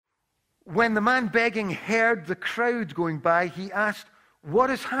When the man begging heard the crowd going by, he asked, "What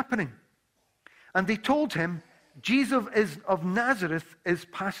is happening?" And they told him, "Jesus of Nazareth is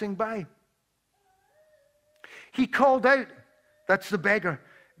passing by." He called out, that's the beggar,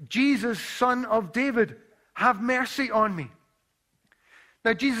 "Jesus, Son of David, have mercy on me."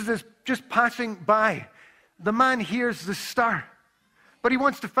 Now Jesus is just passing by. The man hears the stir, but he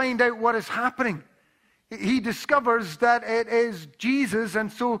wants to find out what is happening. He discovers that it is Jesus,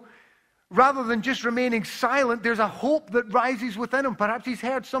 and so rather than just remaining silent, there's a hope that rises within him. Perhaps he's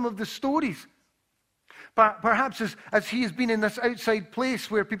heard some of the stories. Perhaps as he has been in this outside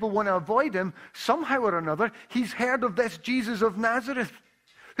place where people want to avoid him, somehow or another, he's heard of this Jesus of Nazareth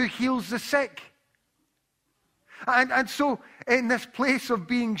who heals the sick. And so in this place of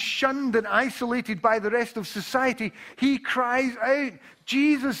being shunned and isolated by the rest of society, he cries out,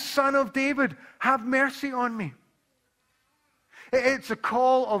 "Jesus, Son of David, have mercy on me." It's a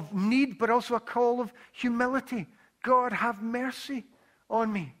call of need, but also a call of humility. God, have mercy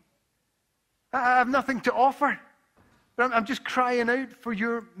on me. I have nothing to offer, but I'm just crying out for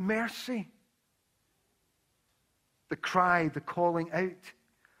your mercy. The cry, the calling out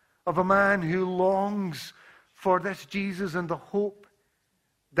of a man who longs for this Jesus and the hope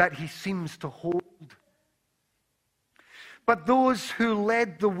that he seems to hold. But those who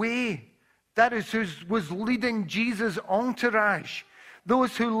led the way, that is, who was leading Jesus' entourage,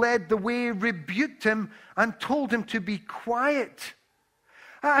 those who led the way rebuked him and told him to be quiet.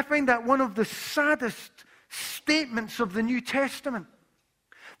 I find that one of the saddest statements of the New Testament.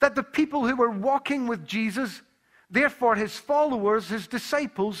 That the people who were walking with Jesus, therefore his followers, his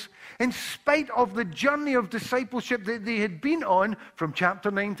disciples, in spite of the journey of discipleship that they had been on, from chapter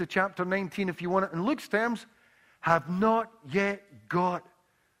 9 to chapter 19, if you want it in Luke's terms, have not yet got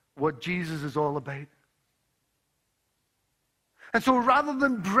what Jesus is all about. And so rather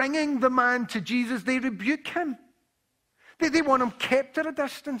than bringing the man to Jesus, they rebuke him. They want him kept at a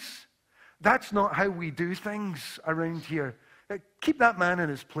distance. That's not how we do things around here. Keep that man in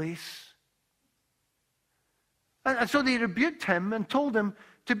his place. And so they rebuked him and told him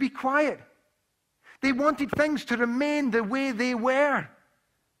to be quiet. They wanted things to remain the way they were,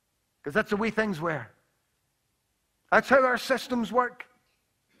 because that's the way things were. That's how our systems work.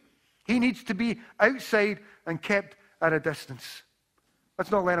 He needs to be outside and kept at a distance.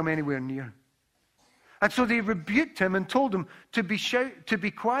 Let's not let him anywhere near. And so they rebuked him and told him to be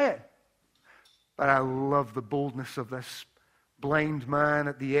quiet. But I love the boldness of this blind man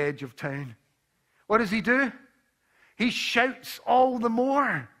at the edge of town. What does he do? He shouts all the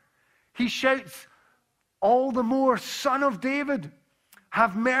more. He shouts all the more, "Son of David,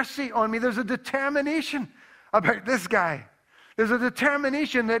 have mercy on me." There's a determination about this guy. There's a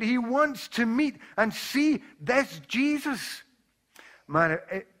determination that he wants to meet and see this Jesus. Man,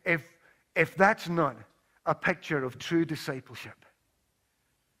 if that's not a picture of true discipleship,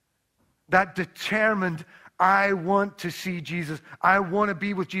 that determined, I want to see Jesus, I want to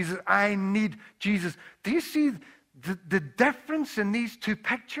be with Jesus, I need Jesus. Do you see the difference in these two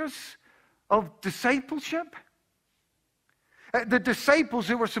pictures of discipleship? The disciples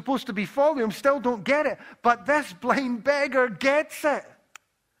who were supposed to be following him still don't get it, but this blind beggar gets it.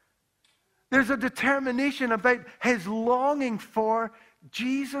 There's a determination about his longing for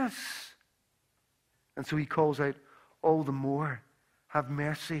Jesus. And so he calls out all the more, "Have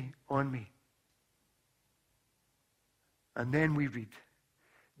mercy on me." And then we read,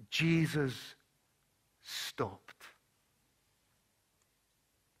 Jesus stopped.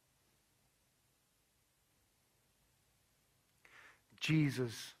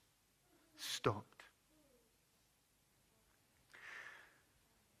 Jesus stopped.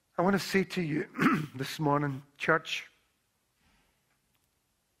 I want to say to you this morning, church,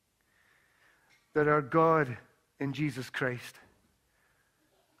 that our God in Jesus Christ,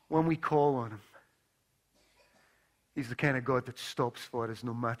 when we call on him, he's the kind of God that stops for us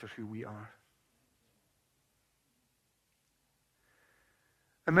no matter who we are.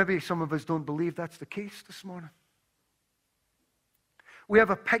 And maybe some of us don't believe that's the case this morning. We have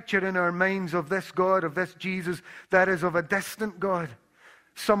a picture in our minds of this God, of this Jesus, that is of a distant God,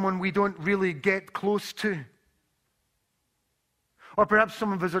 someone we don't really get close to. Or perhaps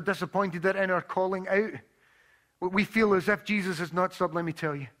some of us are disappointed that in our calling out, we feel as if Jesus has not stopped. Let me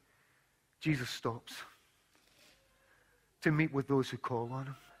tell you, Jesus stops to meet with those who call on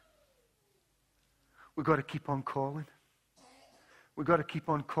him. We've got to keep on calling. We've got to keep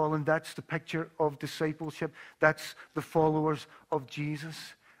on calling. That's the picture of discipleship. That's the followers of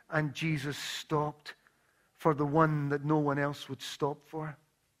Jesus. And Jesus stopped for the one that no one else would stop for.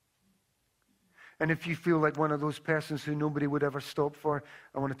 And if you feel like one of those persons who nobody would ever stop for,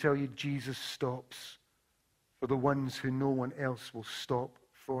 I want to tell you, Jesus stops for the ones who no one else will stop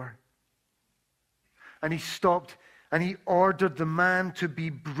for. And he stopped and he ordered the man to be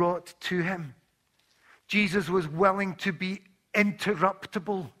brought to him. Jesus was willing to be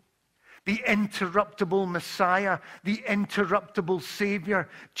interruptible. The interruptible Messiah, the interruptible Savior,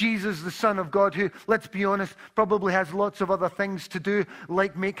 Jesus, the Son of God, who, let's be honest, probably has lots of other things to do,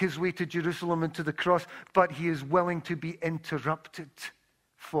 like make his way to Jerusalem and to the cross, but he is willing to be interrupted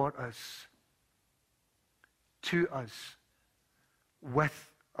for us, to us,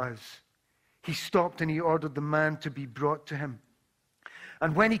 with us. He stopped and he ordered the man to be brought to him.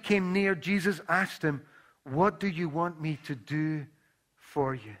 And when he came near, Jesus asked him, "What do you want me to do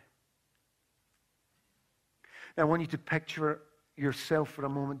for you?" Now, I want you to picture yourself for a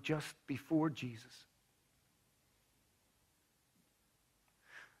moment just before Jesus.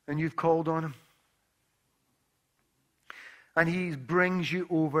 And you've called on him. And he brings you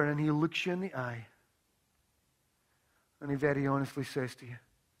over and he looks you in the eye. And he very honestly says to you,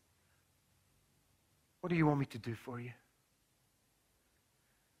 "What do you want me to do for you?"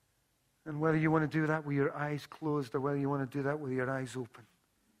 And whether you want to do that with your eyes closed or whether you want to do that with your eyes open,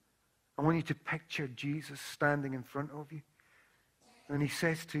 I want you to picture Jesus standing in front of you. And he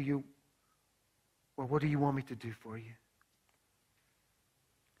says to you, "Well, what do you want me to do for you?"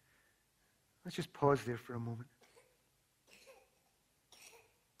 Let's just pause there for a moment.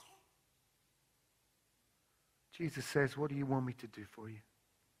 Jesus says, "What do you want me to do for you?"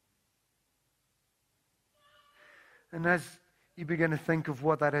 And as you begin to think of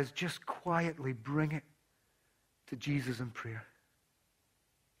what that is, just quietly bring it to Jesus in prayer.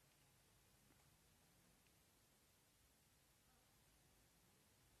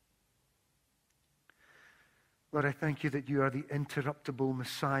 Lord, I thank you that you are the interruptible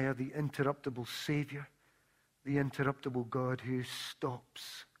Messiah, the interruptible Savior, the interruptible God who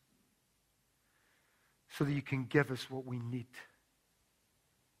stops so that you can give us what we need.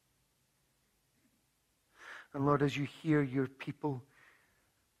 And Lord, as you hear your people,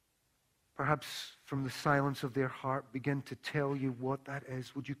 perhaps from the silence of their heart, begin to tell you what that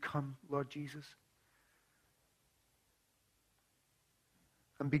is, would you come, Lord Jesus,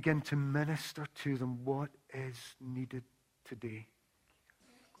 and begin to minister to them what is needed today.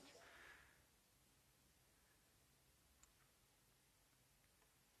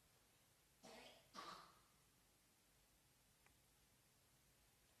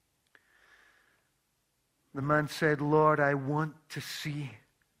 The man said, "Lord, I want to see."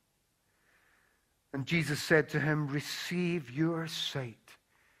 And Jesus said to him, "Receive your sight.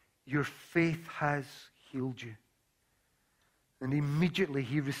 Your faith has healed you." And immediately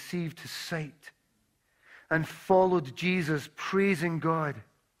he received his sight and followed Jesus, praising God.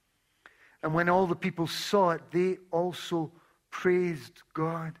 And when all the people saw it, they also praised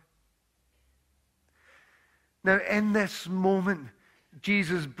God. Now, in this moment,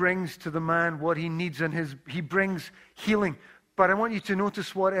 Jesus brings to the man what he needs, and he brings healing. But I want you to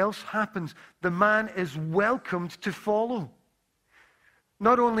notice what else happens. The man is welcomed to follow.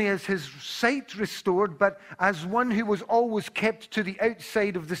 Not only is his sight restored, but as one who was always kept to the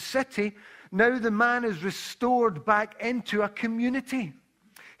outside of the city, now the man is restored back into a community.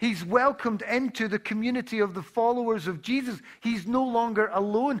 He's welcomed into the community of the followers of Jesus. He's no longer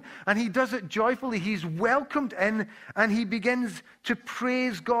alone, and he does it joyfully. He's welcomed in, and he begins to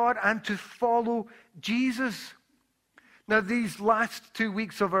praise God and to follow Jesus. Now, these last 2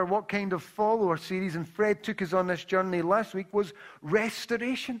 weeks of our What Kind of Follower series, and Fred took us on this journey last week, was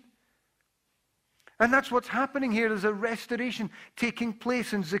restoration. And that's what's happening here. There's a restoration taking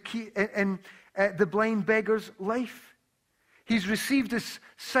place in the blind beggar's life. He's received his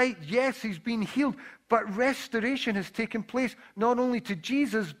sight. Yes, he's been healed. But restoration has taken place not only to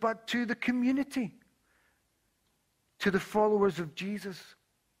Jesus, but to the community, to the followers of Jesus.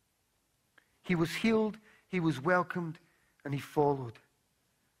 He was healed, he was welcomed, and he followed.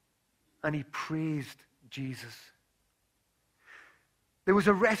 And he praised Jesus. There was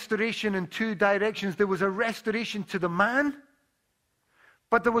a restoration in two directions. There was a restoration to the man,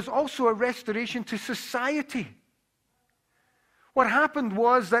 but there was also a restoration to society. What happened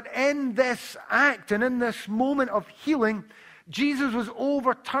was that in this act and in this moment of healing, Jesus was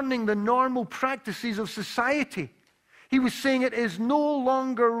overturning the normal practices of society. He was saying it is no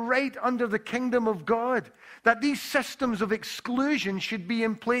longer right under the kingdom of God that these systems of exclusion should be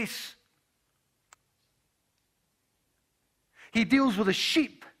in place. He deals with a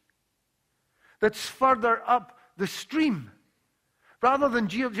sheep that's further up the stream, rather than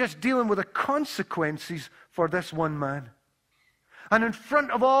just dealing with the consequences for this one man. And in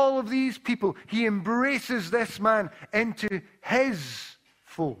front of all of these people, he embraces this man into his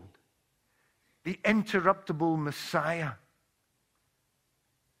fold. The interruptible Messiah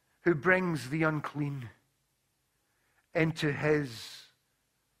who brings the unclean into his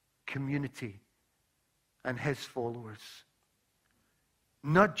community and his followers.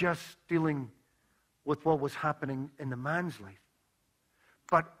 Not just dealing with what was happening in the man's life,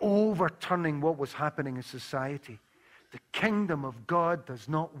 but overturning what was happening in society. The kingdom of God does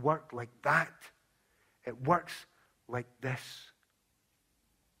not work like that. It works like this.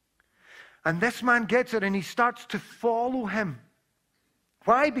 And this man gets it and he starts to follow him.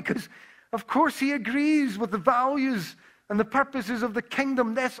 Why? Because, of course, he agrees with the values and the purposes of the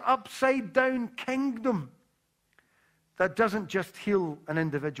kingdom, this upside-down kingdom that doesn't just heal an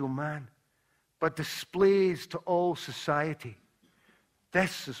individual man, but displays to all society.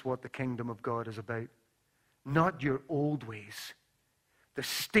 This is what the kingdom of God is about, not your old ways. The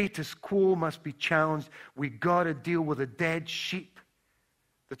status quo must be challenged. We've got to deal with a dead sheep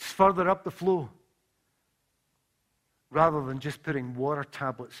that's further up the flow, rather than just putting water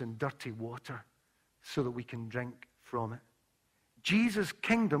tablets in dirty water so that we can drink from it. Jesus'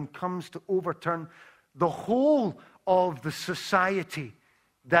 kingdom comes to overturn the whole of the society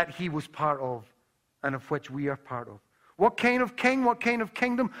that he was part of and of which we are part of. What kind of king? What kind of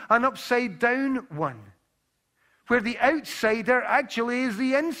kingdom? An upside-down one, where the outsider actually is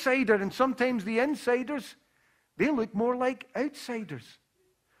the insider, and sometimes the insiders, they look more like outsiders.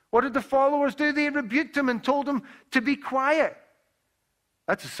 What did the followers do? They rebuked him and told him to be quiet.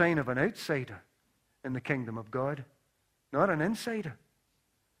 That's a sign of an outsider in the kingdom of God, not an insider.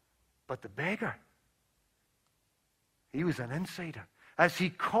 But the beggar, he was an insider as he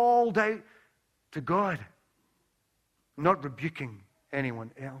called out to God, not rebuking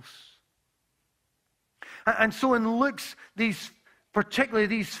anyone else. And so in Luke's, particularly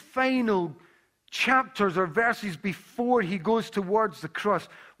these final chapters or verses before he goes towards the cross,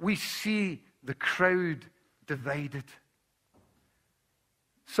 we see the crowd divided.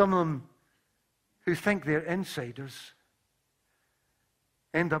 Some of them who think they're insiders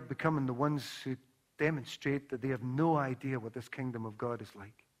end up becoming the ones who demonstrate that they have no idea what this kingdom of God is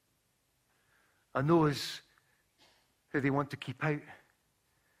like. And those who they want to keep out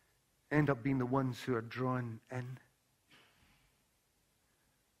end up being the ones who are drawn in.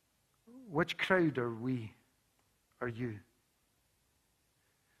 Which crowd are we? Are you?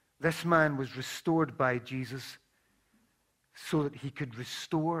 This man was restored by Jesus so that he could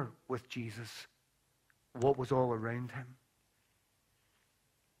restore with Jesus what was all around him.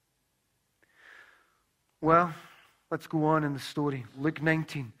 Well, let's go on in the story. Luke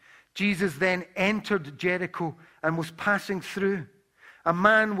 19. Jesus then entered Jericho and was passing through. A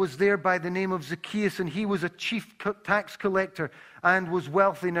man was there by the name of Zacchaeus, and he was a chief tax collector and was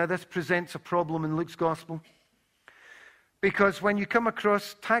wealthy. Now, this presents a problem in Luke's gospel, because when you come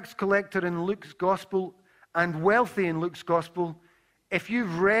across tax collector in Luke's gospel and wealthy in Luke's gospel, if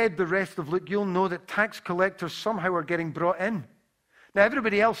you've read the rest of Luke, you'll know that tax collectors somehow are getting brought in. Now,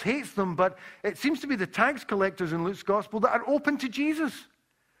 everybody else hates them, but it seems to be the tax collectors in Luke's gospel that are open to Jesus.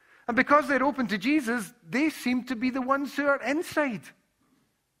 And because they're open to Jesus, they seem to be the ones who are inside.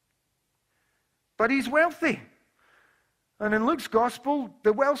 But he's wealthy. And in Luke's gospel,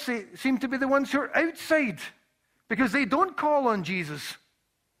 the wealthy seem to be the ones who are outside, because they don't call on Jesus.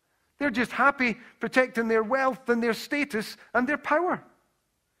 They're just happy protecting their wealth and their status and their power.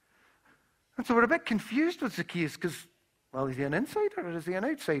 And so we're a bit confused with Zacchaeus, because, well, is he an insider or is he an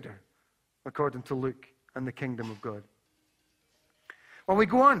outsider, according to Luke and the kingdom of God? Well, we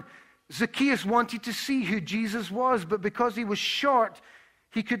go on. Zacchaeus wanted to see who Jesus was, but because he was short,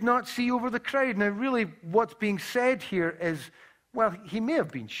 he could not see over the crowd. Now, really, what's being said here is, well, he may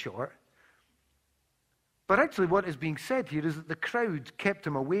have been short, but actually what is being said here is that the crowd kept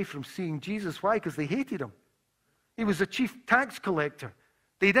him away from seeing Jesus. Why? Because they hated him. He was a chief tax collector.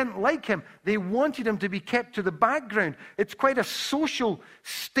 They didn't like him. They wanted him to be kept to the background. It's quite a social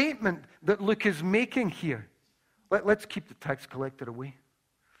statement that Luke is making here. Let's keep the tax collector away.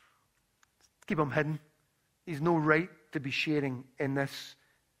 Keep him hidden. He's no right to be sharing in this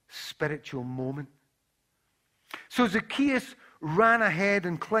spiritual moment. So Zacchaeus ran ahead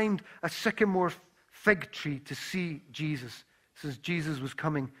and climbed a sycamore fig tree to see Jesus, since Jesus was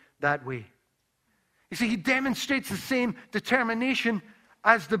coming that way. You see, he demonstrates the same determination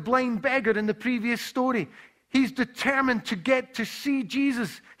as the blind beggar in the previous story. He's determined to get to see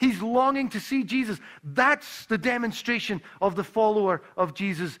Jesus. He's longing to see Jesus. That's the demonstration of the follower of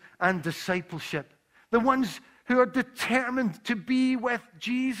Jesus and discipleship. The ones who are determined to be with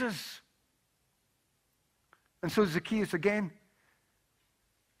Jesus. And so Zacchaeus again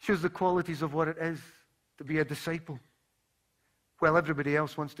Shows the qualities of what it is to be a disciple, while everybody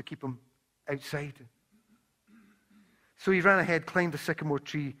else wants to keep him outside. So he ran ahead, climbed the sycamore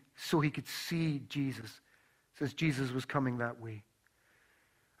tree so he could see Jesus, since Jesus was coming that way.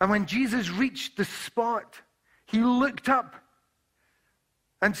 And when Jesus reached the spot, he looked up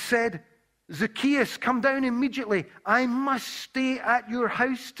and said, Zacchaeus, come down immediately. I must stay at your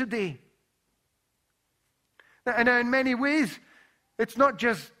house today. And in many ways, it's not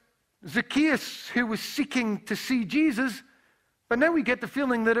just Zacchaeus who was seeking to see Jesus, but now we get the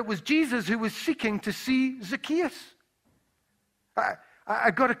feeling that it was Jesus who was seeking to see Zacchaeus.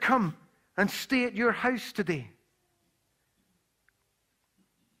 I got to come and stay at your house today.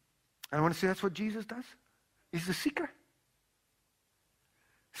 And I want to say that's what Jesus does. He's the seeker.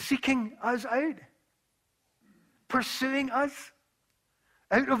 Seeking us out. Pursuing us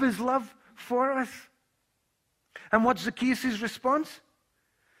out of his love for us. And what's Zacchaeus' response?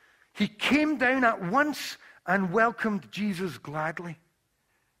 He came down at once and welcomed Jesus gladly.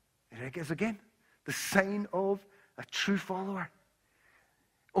 There it is again. The sign of a true follower.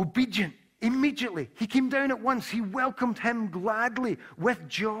 Obedient, immediately. He came down at once. He welcomed him gladly, with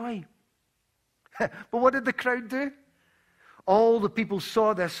joy. But what did the crowd do? All the people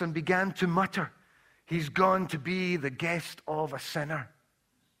saw this and began to mutter, he's gone to be the guest of a sinner.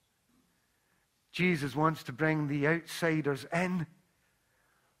 Jesus wants to bring the outsiders in.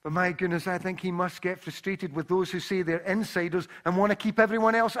 But my goodness, I think he must get frustrated with those who say they're insiders and want to keep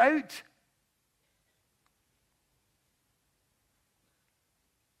everyone else out.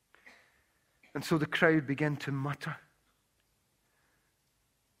 And so the crowd began to mutter.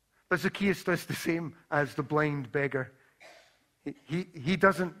 But Zacchaeus does the same as the blind beggar. He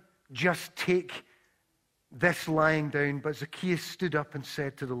doesn't just take this lying down, but Zacchaeus stood up and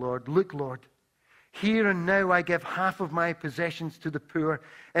said to the Lord, look, Lord, here and now I give half of my possessions to the poor,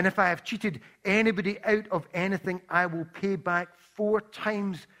 and if I have cheated anybody out of anything, I will pay back 4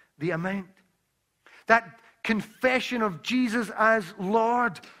 times the amount. That confession of Jesus as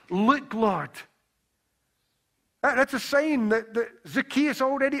Lord, look, Lord. That's a sign that Zacchaeus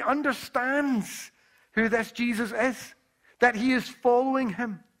already understands who this Jesus is, that he is following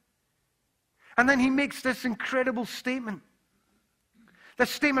him. And then he makes this incredible statement. This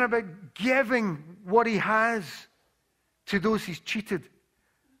statement about giving what he has to those he's cheated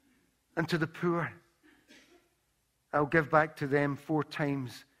and to the poor. I'll give back to them 4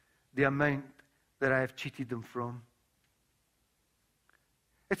 times the amount that I have cheated them from.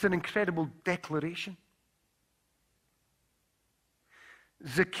 It's an incredible declaration.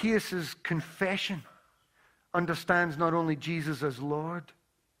 Zacchaeus' confession understands not only Jesus as Lord,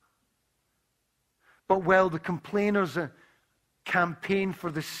 but while the complainers campaign for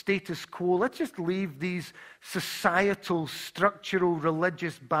the status quo, let's just leave these societal, structural,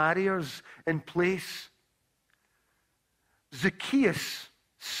 religious barriers in place. Zacchaeus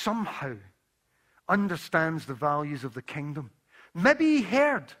somehow understands the values of the kingdom. Maybe he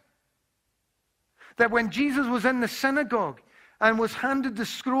heard that when Jesus was in the synagogue and was handed the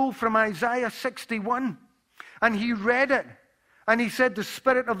scroll from Isaiah 61, and he read it, and he said, the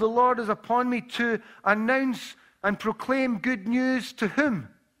Spirit of the Lord is upon me to announce and proclaim good news to whom?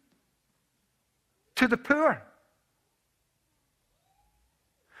 To the poor.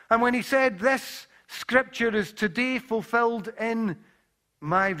 And when he said, this scripture is today fulfilled in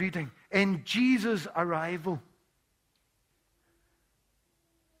my reading, in Jesus' arrival.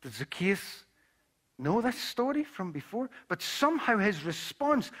 Did Zacchaeus know this story from before? But somehow his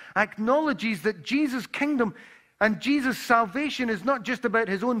response acknowledges that Jesus' kingdom and Jesus' salvation is not just about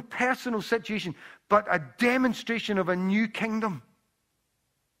his own personal situation, but a demonstration of a new kingdom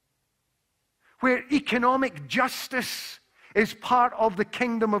where economic justice is part of the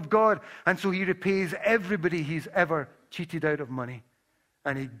kingdom of God. And so he repays everybody he's ever cheated out of money,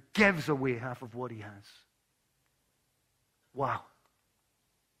 and he gives away half of what he has. Wow.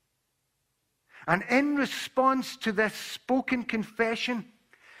 And in response to this spoken confession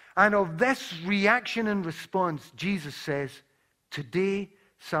and of this reaction and response, Jesus says, today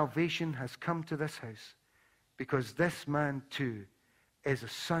salvation has come to this house because this man too is a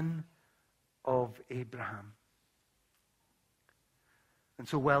son of Abraham. And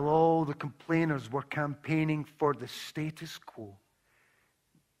so while all the complainers were campaigning for the status quo,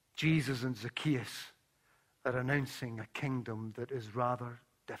 Jesus and Zacchaeus are announcing a kingdom that is rather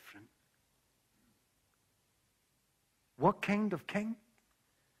different. What kind of king?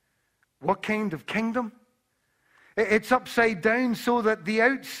 What kind of kingdom? It's upside down so that the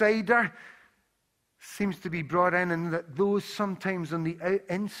outsider seems to be brought in, and that those sometimes on the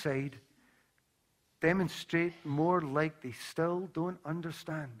inside demonstrate more like they still don't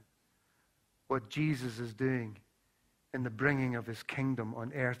understand what Jesus is doing in the bringing of his kingdom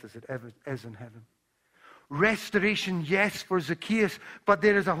on earth as it ever is in heaven. Restoration, yes, for Zacchaeus, but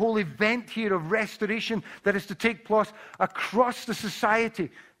there is a whole event here of restoration that is to take place across the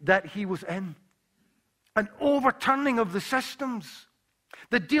society that he was in. An overturning of the systems,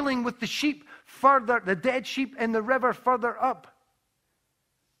 the dealing with the sheep further, the dead sheep in the river further up,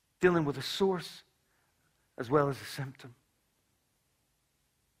 dealing with the source as well as the symptom.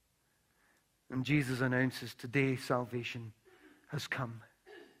 And Jesus announces, today salvation has come.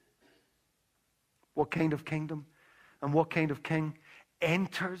 What kind of kingdom and what kind of king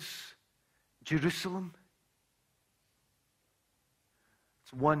enters Jerusalem?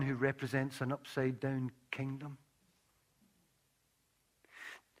 It's one who represents an upside-down kingdom.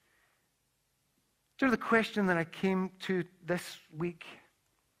 Do you know the question that I came to this week?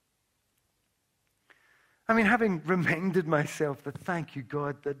 I mean, having reminded myself that, thank you,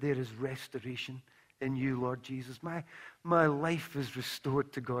 God, that there is restoration in you, Lord Jesus. My life is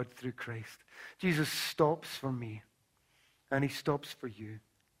restored to God through Christ. Jesus stops for me, and he stops for you.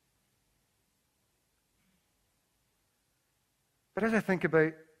 But as I think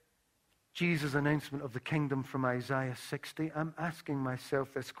about Jesus' announcement of the kingdom from Isaiah 60, I'm asking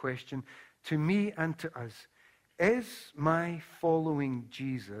myself this question, to me and to us: is my following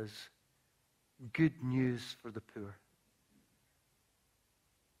Jesus good news for the poor?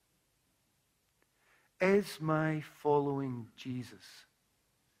 Is my following Jesus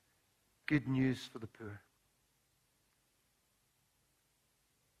good news for the poor?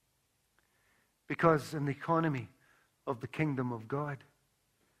 Because in the economy of the kingdom of God,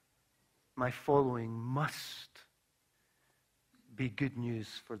 my following must be good news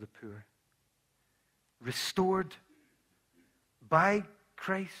for the poor. Restored by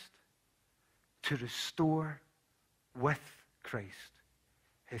Christ to restore with Christ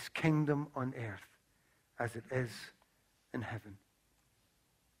his kingdom on earth as it is in heaven.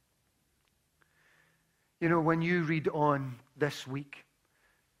 You know, when you read on this week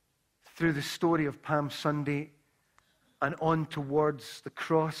through the story of Palm Sunday and on towards the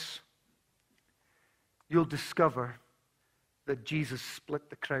cross, you'll discover that Jesus split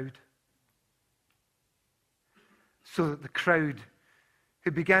the crowd. So that the crowd,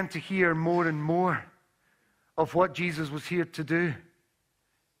 who began to hear more and more of what Jesus was here to do,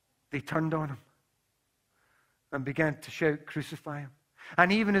 they turned on him and began to shout, "Crucify him."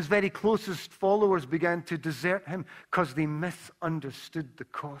 And even his very closest followers began to desert him because they misunderstood the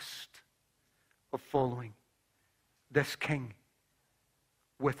cost of following this king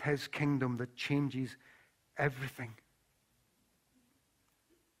with his kingdom that changes everything.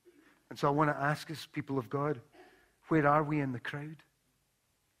 And so I want to ask us, people of God, where are we in the crowd?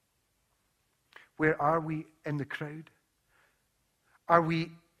 Where are we in the crowd? Are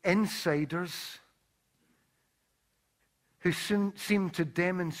we insiders who seem to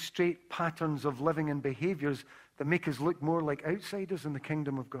demonstrate patterns of living and behaviors that make us look more like outsiders in the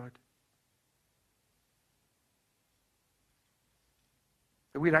kingdom of God?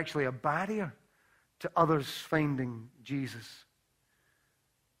 That we're actually a barrier to others finding Jesus.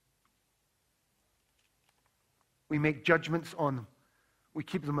 We make judgments on them. We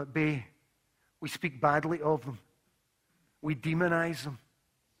keep them at bay. We speak badly of them. We demonize them.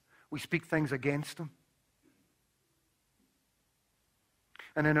 We speak things against them.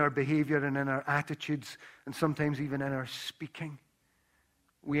 And in our behavior and in our attitudes, and sometimes even in our speaking,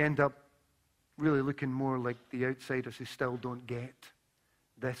 we end up really looking more like the outsiders who still don't get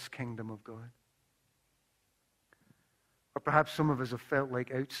this kingdom of God. Or perhaps some of us have felt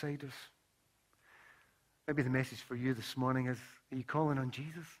like outsiders. Maybe the message for you this morning is, are you calling on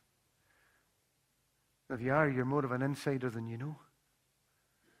Jesus? If you are, you're more of an insider than you know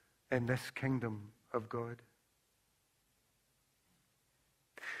in this kingdom of God.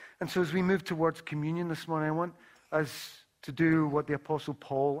 And so as we move towards communion this morning, I want us to do what the Apostle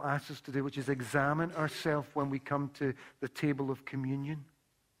Paul asks us to do, which is examine ourselves when we come to the table of communion.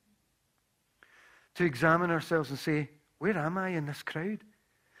 To examine ourselves and say, where am I in this crowd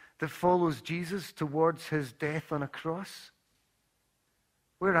that follows Jesus towards his death on a cross?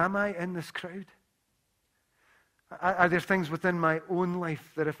 Where am I in this crowd? Are there things within my own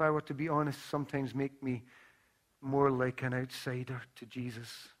life that, if I were to be honest, sometimes make me more like an outsider to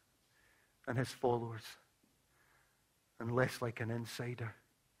Jesus and his followers, and less like an insider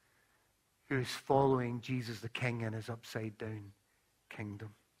who is following Jesus the King in his upside-down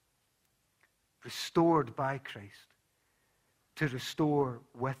kingdom? Restored by Christ, to restore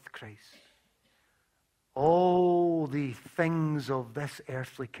with Christ all the things of this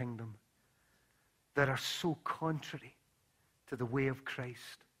earthly kingdom that are so contrary to the way of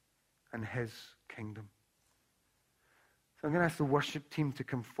Christ and his kingdom. So I'm going to ask the worship team to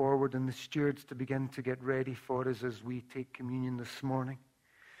come forward and the stewards to begin to get ready for us as we take communion this morning.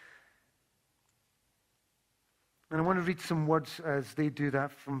 And I want to read some words as they do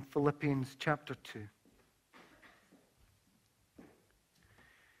that from Philippians chapter 2.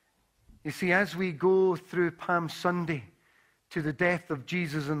 You see, as we go through Palm Sunday to the death of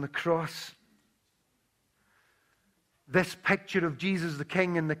Jesus on the cross, this picture of Jesus the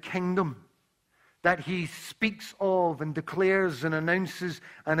King and the kingdom that he speaks of and declares and announces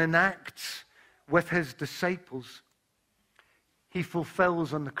and enacts with his disciples, he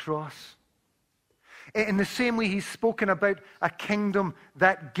fulfills on the cross. In the same way he's spoken about a kingdom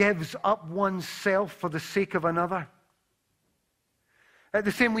that gives up oneself for the sake of another.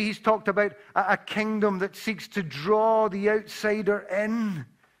 The same way he's talked about a kingdom that seeks to draw the outsider in,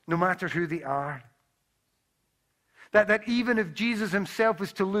 no matter who they are. That even if Jesus himself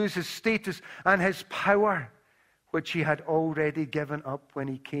was to lose his status and his power, which he had already given up when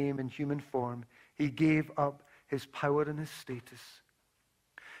he came in human form, he gave up his power and his status.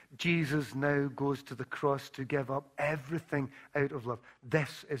 Jesus now goes to the cross to give up everything out of love.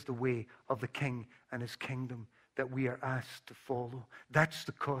 This is the way of the King and his kingdom that we are asked to follow. That's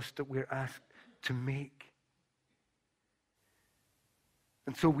the cost that we're asked to make.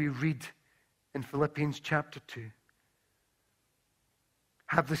 And so we read in Philippians chapter 2,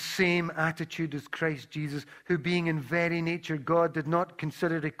 have the same attitude as Christ Jesus, who being in very nature God did not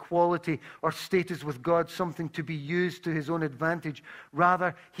consider equality or status with God something to be used to his own advantage.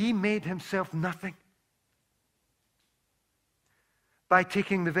 Rather, he made himself nothing by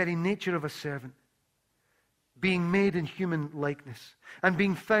taking the very nature of a servant, being made in human likeness, and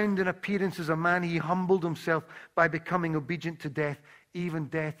being found in appearance as a man, he humbled himself by becoming obedient to death, even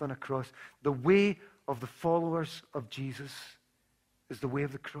death on a cross. The way of the followers of Jesus is the way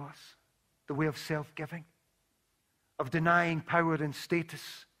of the cross, the way of self-giving, of denying power and status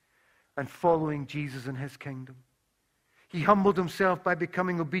and following Jesus and his kingdom. He humbled himself by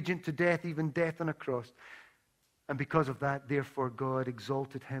becoming obedient to death, even death on a cross. And because of that, therefore, God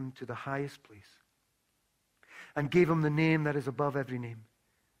exalted him to the highest place and gave him the name that is above every name,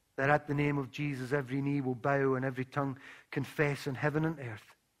 that at the name of Jesus every knee will bow and every tongue confess in heaven and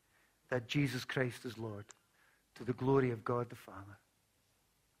earth that Jesus Christ is Lord, to the glory of God the Father.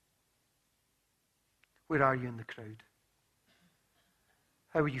 Where are you in the crowd?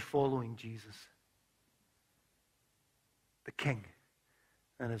 How are you following Jesus, the King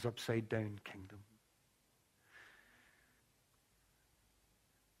and his upside-down kingdom?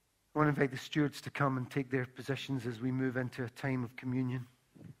 I want to invite the stewards to come and take their positions as we move into a time of communion.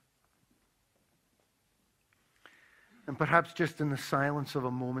 And perhaps just in the silence of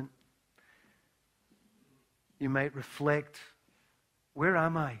a moment, you might reflect, where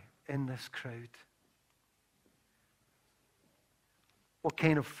am I in this crowd? What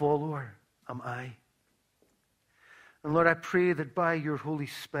kind of follower am I? And Lord, I pray that by your Holy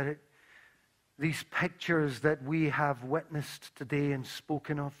Spirit, these pictures that we have witnessed today and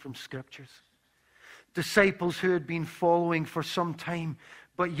spoken of from Scriptures, disciples who had been following for some time,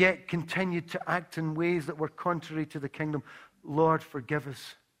 but yet continued to act in ways that were contrary to the kingdom. Lord, forgive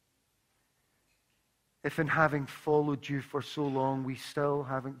us if in having followed you for so long, we still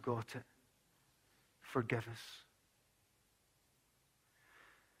haven't got it. Forgive us.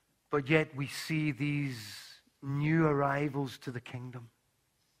 But yet we see these new arrivals to the kingdom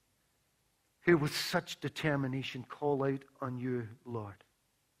who with such determination call out on you, Lord.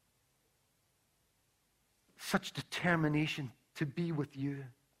 Such determination to be with you.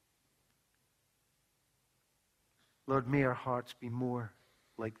 Lord, may our hearts be more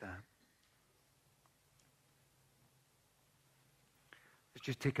like that. Let's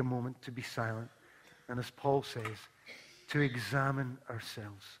just take a moment to be silent. And as Paul says, to examine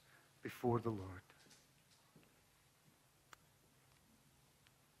ourselves before the Lord.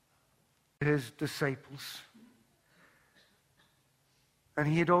 His disciples. And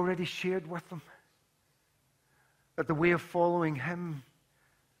he had already shared with them that the way of following him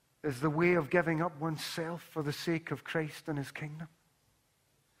is the way of giving up oneself for the sake of Christ and his kingdom.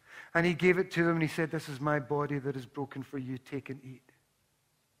 And he gave it to them and he said, this is my body that is broken for you. Take and eat.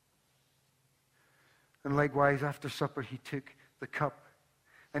 And likewise, after supper, he took the cup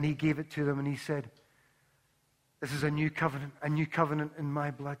and he gave it to them and he said, this is a new covenant in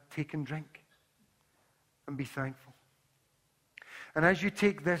my blood. Take and drink and be thankful. And as you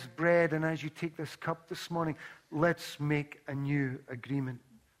take this bread and as you take this cup this morning, let's make a new agreement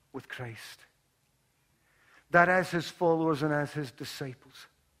with Christ. That as his followers and as his disciples,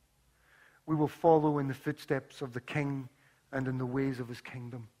 we will follow in the footsteps of the King and in the ways of his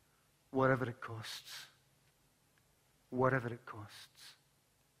kingdom, whatever it costs. Whatever it costs.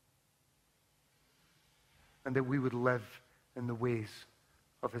 And that we would live in the ways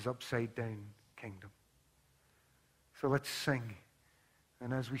of his upside-down kingdom. So let's sing.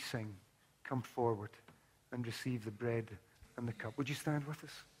 And as we sing, come forward and receive the bread and the cup. Would you stand with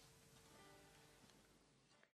us?